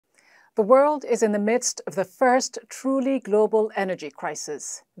The world is in the midst of the first truly global energy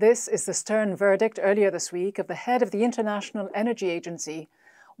crisis. This is the stern verdict earlier this week of the head of the International Energy Agency,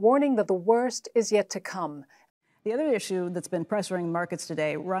 warning that the worst is yet to come. The other issue that's been pressuring markets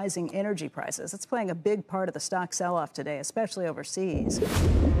today, rising energy prices. It's playing a big part of the stock sell-off today, especially overseas.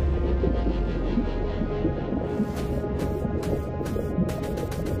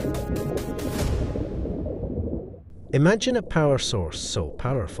 Imagine a power source so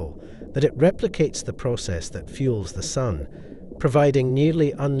powerful that it replicates the process that fuels the sun, providing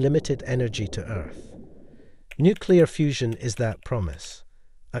nearly unlimited energy to Earth. Nuclear fusion is that promise,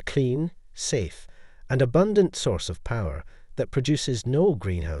 a clean, safe, and abundant source of power that produces no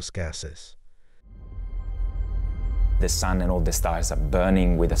greenhouse gases. The sun and all the stars are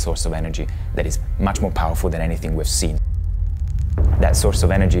burning with a source of energy that is much more powerful than anything we've seen. That source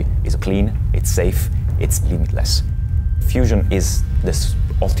of energy is clean, it's safe, it's limitless. Fusion is the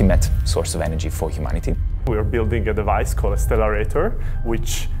ultimate source of energy for humanity. We are building a device called a Stellartor,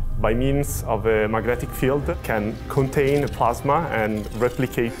 which by means of a magnetic field can contain a plasma and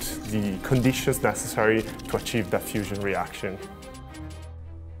replicate the conditions necessary to achieve that fusion reaction.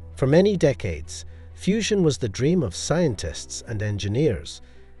 For many decades, fusion was the dream of scientists and engineers,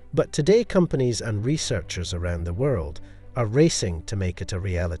 but today companies and researchers around the world are racing to make it a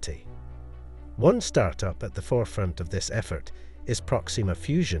reality. One startup at the forefront of this effort is Proxima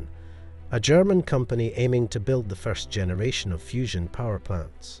Fusion, a German company aiming to build the first generation of fusion power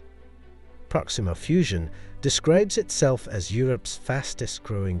plants. Proxima Fusion describes itself as Europe's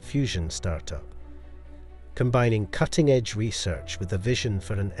fastest-growing fusion startup, combining cutting-edge research with a vision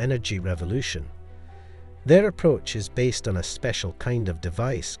for an energy revolution. Their approach is based on a special kind of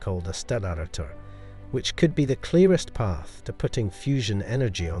device called a Stellartor, which could be the clearest path to putting fusion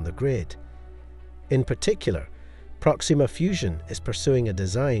energy on the grid. In particular, Proxima Fusion is pursuing a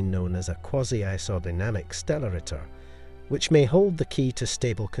design known as a quasi-isodynamic Stellartor, which may hold the key to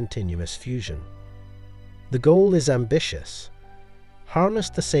stable continuous fusion. The goal is ambitious: harness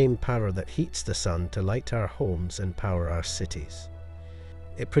the same power that heats the sun to light our homes and power our cities.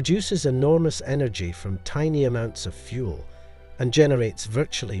 It produces enormous energy from tiny amounts of fuel and generates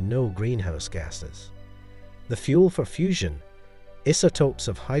virtually no greenhouse gases. The fuel for fusion, isotopes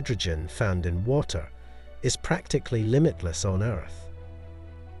of hydrogen found in water, is practically limitless on Earth.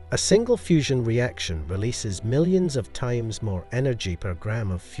 A single fusion reaction releases millions of times more energy per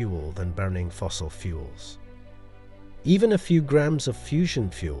gram of fuel than burning fossil fuels. Even a few grams of fusion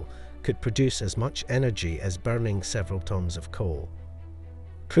fuel could produce as much energy as burning several tons of coal.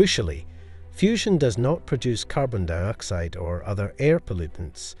 Crucially, fusion does not produce carbon dioxide or other air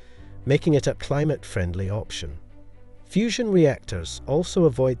pollutants, making it a climate-friendly option. Fusion reactors also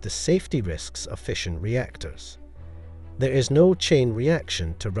avoid the safety risks of fission reactors. There is no chain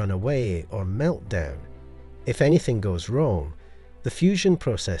reaction to run away or melt down. If anything goes wrong, the fusion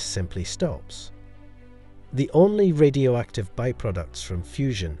process simply stops. The only radioactive byproducts from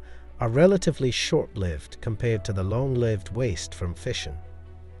fusion are relatively short-lived compared to the long-lived waste from fission.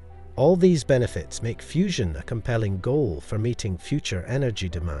 All these benefits make fusion a compelling goal for meeting future energy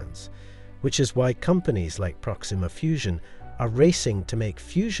demands, which is why companies like Proxima Fusion are racing to make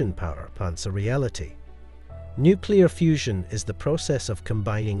fusion power plants a reality. Nuclear fusion is the process of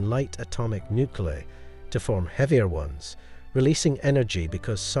combining light atomic nuclei to form heavier ones, releasing energy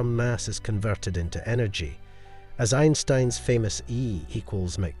because some mass is converted into energy, as Einstein's famous E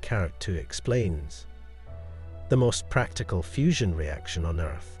equals mc caret 2 explains. The most practical fusion reaction on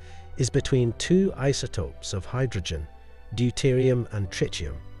Earth is between two isotopes of hydrogen, deuterium and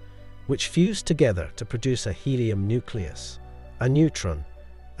tritium, which fuse together to produce a helium nucleus, a neutron,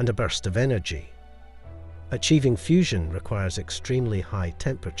 and a burst of energy. Achieving fusion requires extremely high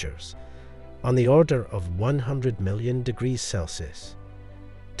temperatures, on the order of 100 million degrees Celsius,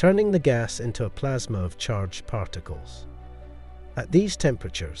 turning the gas into a plasma of charged particles. At these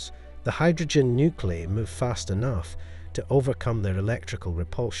temperatures, the hydrogen nuclei move fast enough to overcome their electrical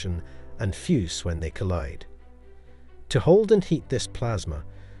repulsion and fuse when they collide. To hold and heat this plasma,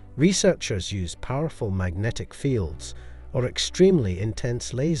 researchers use powerful magnetic fields or extremely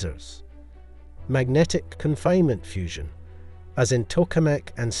intense lasers. Magnetic confinement fusion, as in Tokamax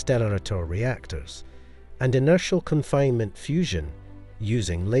and Stellartor reactors, and inertial confinement fusion,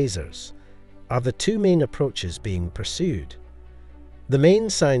 using lasers, are the two main approaches being pursued. The main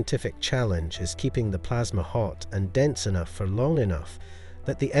scientific challenge is keeping the plasma hot and dense enough for long enough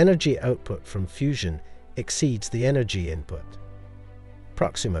that the energy output from fusion exceeds the energy input.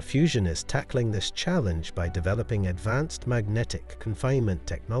 Proxima Fusion is tackling this challenge by developing advanced magnetic confinement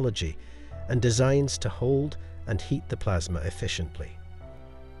technology and designs to hold and heat the plasma efficiently.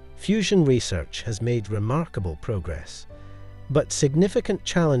 fusion research has made remarkable progress, but significant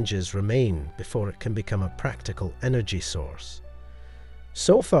challenges remain before it can become a practical energy source.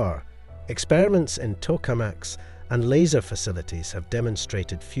 So far, experiments in Tokamax and laser facilities have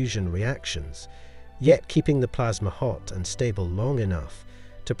demonstrated fusion reactions, yet keeping the plasma hot and stable long enough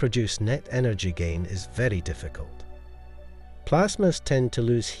to produce net energy gain is very difficult. Plasmas tend to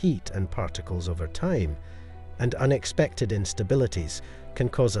lose heat and particles over time, and unexpected instabilities can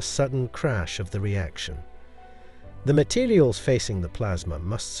cause a sudden crash of the reaction. The materials facing the plasma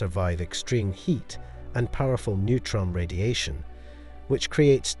must survive extreme heat and powerful neutron radiation, which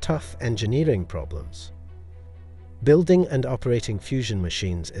creates tough engineering problems. Building and operating fusion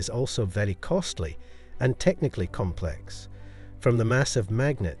machines is also very costly and technically complex, from the massive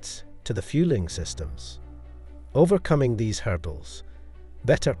magnets to the fueling systems. Overcoming these hurdles,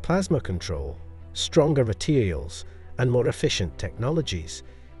 better plasma control, stronger materials, and more efficient technologies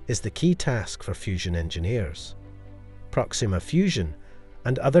is the key task for fusion engineers. Proxima Fusion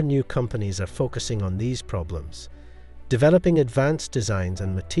and other new companies are focusing on these problems, developing advanced designs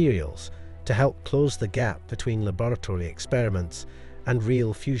and materials to help close the gap between laboratory experiments and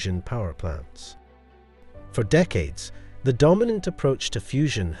real fusion power plants. For decades, the dominant approach to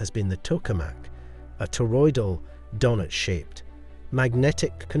fusion has been the Tokamax, a toroidal, donut-shaped,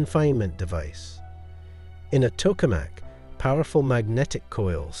 magnetic confinement device. In a Tokamax, powerful magnetic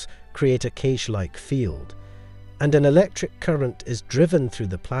coils create a cage-like field, and an electric current is driven through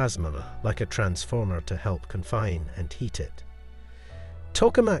the plasma like a transformer to help confine and heat it.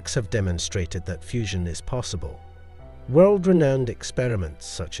 Tokamax have demonstrated that fusion is possible. World-renowned experiments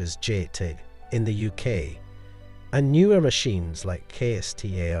such as JT in the UK and newer machines like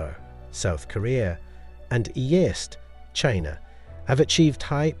KSTAR, South Korea, and EAST, China, have achieved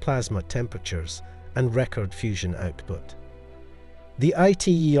high plasma temperatures and record fusion output. The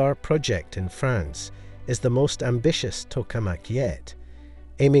ITER project in France is the most ambitious Tokamax yet,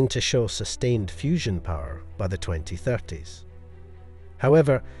 aiming to show sustained fusion power by the 2030s.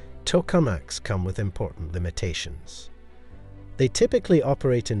 However, Tokamax come with important limitations. They typically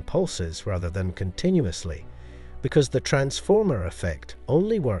operate in pulses rather than continuously, because the transformer effect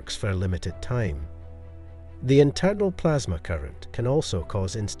only works for a limited time. The internal plasma current can also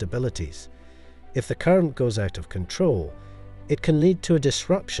cause instabilities. If the current goes out of control, it can lead to a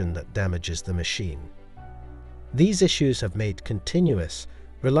disruption that damages the machine. These issues have made continuous,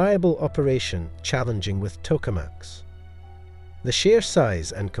 reliable operation challenging with Tokamax. The sheer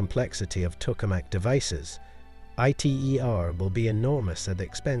size and complexity of Tokamax devices, ITER, will be enormous and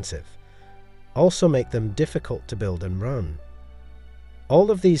expensive, also make them difficult to build and run.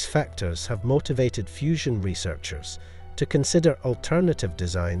 All of these factors have motivated fusion researchers to consider alternative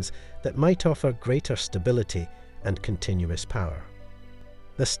designs that might offer greater stability and continuous power.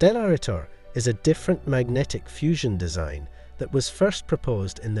 The Stellartor is a different magnetic fusion design that was first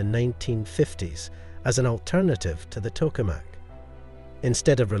proposed in the 1950s as an alternative to the Tokamax.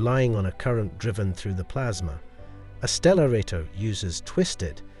 Instead of relying on a current driven through the plasma, a Stellartor uses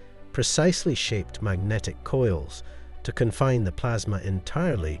twisted, precisely shaped magnetic coils to confine the plasma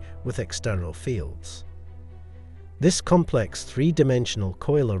entirely with external fields. This complex three-dimensional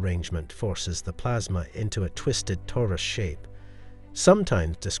coil arrangement forces the plasma into a twisted torus shape,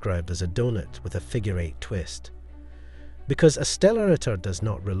 sometimes described as a donut with a figure-8 twist. Because a Stellartor does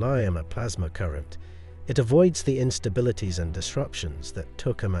not rely on a plasma current, it avoids the instabilities and disruptions that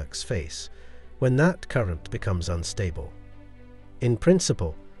Tokamax face when that current becomes unstable. In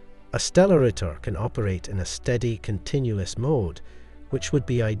principle, a Stellartor can operate in a steady, continuous mode, which would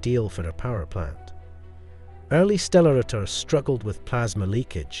be ideal for a power plant. Early Stellartors struggled with plasma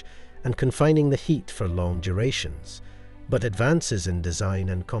leakage and confining the heat for long durations, but advances in design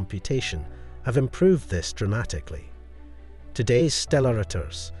and computation have improved this dramatically. Today's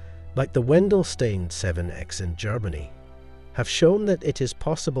Stellartors, like the Wendelstein 7X in Germany, have shown that it is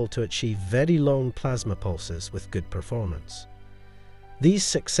possible to achieve very long plasma pulses with good performance. These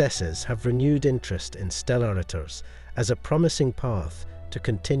successes have renewed interest in Stellartors as a promising path to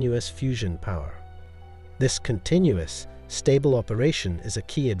continuous fusion power. This continuous, stable operation is a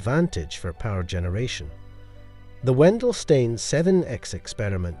key advantage for power generation. The Wendelstein 7X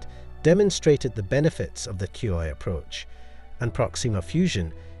experiment demonstrated the benefits of the QI approach, and Proxima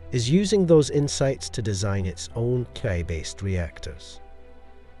Fusion is using those insights to design its own QI-based reactors.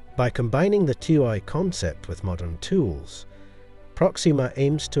 By combining the QI concept with modern tools, Proxima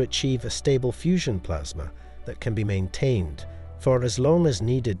aims to achieve a stable fusion plasma that can be maintained for as long as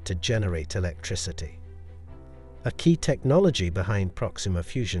needed to generate electricity. A key technology behind Proxima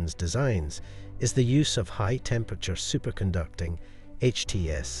Fusion's designs is the use of high-temperature superconducting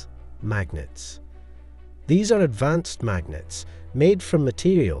 (HTS) magnets. These are advanced magnets made from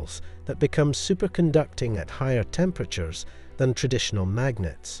materials that become superconducting at higher temperatures than traditional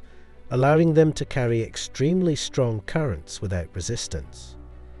magnets, allowing them to carry extremely strong currents without resistance.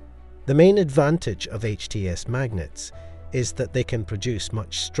 The main advantage of HTS magnets is that they can produce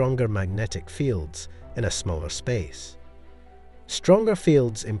much stronger magnetic fields in a smaller space. Stronger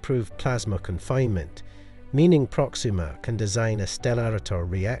fields improve plasma confinement, meaning Proxima can design a Stellartor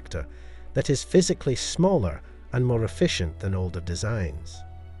reactor that is physically smaller and more efficient than older designs.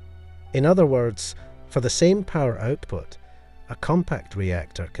 In other words, for the same power output, a compact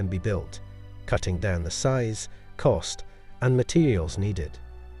reactor can be built, cutting down the size, cost, and materials needed.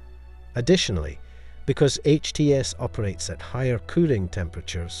 Additionally, because HTS operates at higher cooling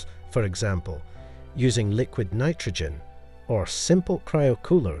temperatures, for example, using liquid nitrogen or simple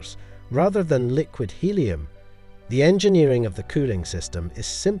cryocoolers rather than liquid helium, the engineering of the cooling system is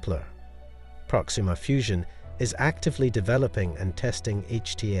simpler. Proxima Fusion is actively developing and testing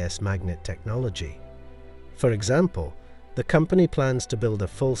HTS magnet technology. For example, the company plans to build a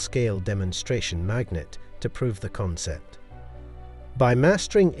full-scale demonstration magnet to prove the concept. By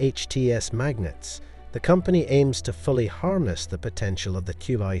mastering HTS magnets, the company aims to fully harness the potential of the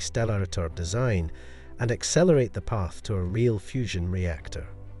QI Stellartor design and accelerate the path to a real fusion reactor.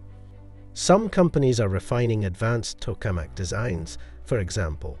 Some companies are refining advanced Tokamax designs, for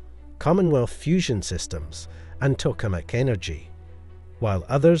example, Commonwealth Fusion Systems and Tokamax Energy, while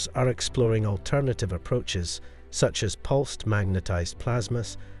others are exploring alternative approaches such as pulsed magnetized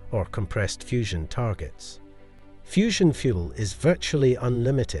plasmas or compressed fusion targets. Fusion fuel is virtually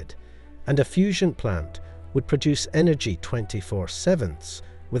unlimited, and a fusion plant would produce energy 24/7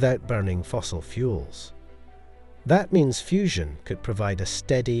 without burning fossil fuels. That means fusion could provide a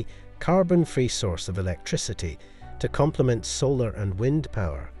steady, carbon-free source of electricity to complement solar and wind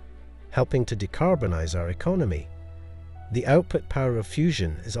power, helping to decarbonize our economy. The output power of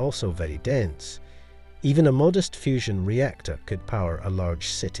fusion is also very dense. Even a modest fusion reactor could power a large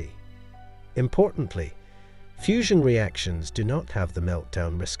city. Importantly, fusion reactions do not have the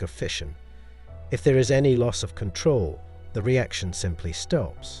meltdown risk of fission. If there is any loss of control, the reaction simply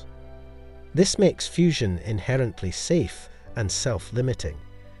stops. This makes fusion inherently safe and self-limiting.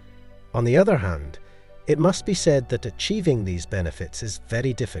 On the other hand, it must be said that achieving these benefits is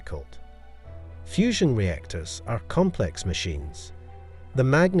very difficult. Fusion reactors are complex machines. The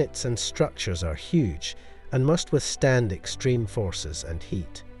magnets and structures are huge and must withstand extreme forces and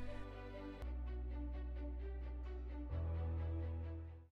heat.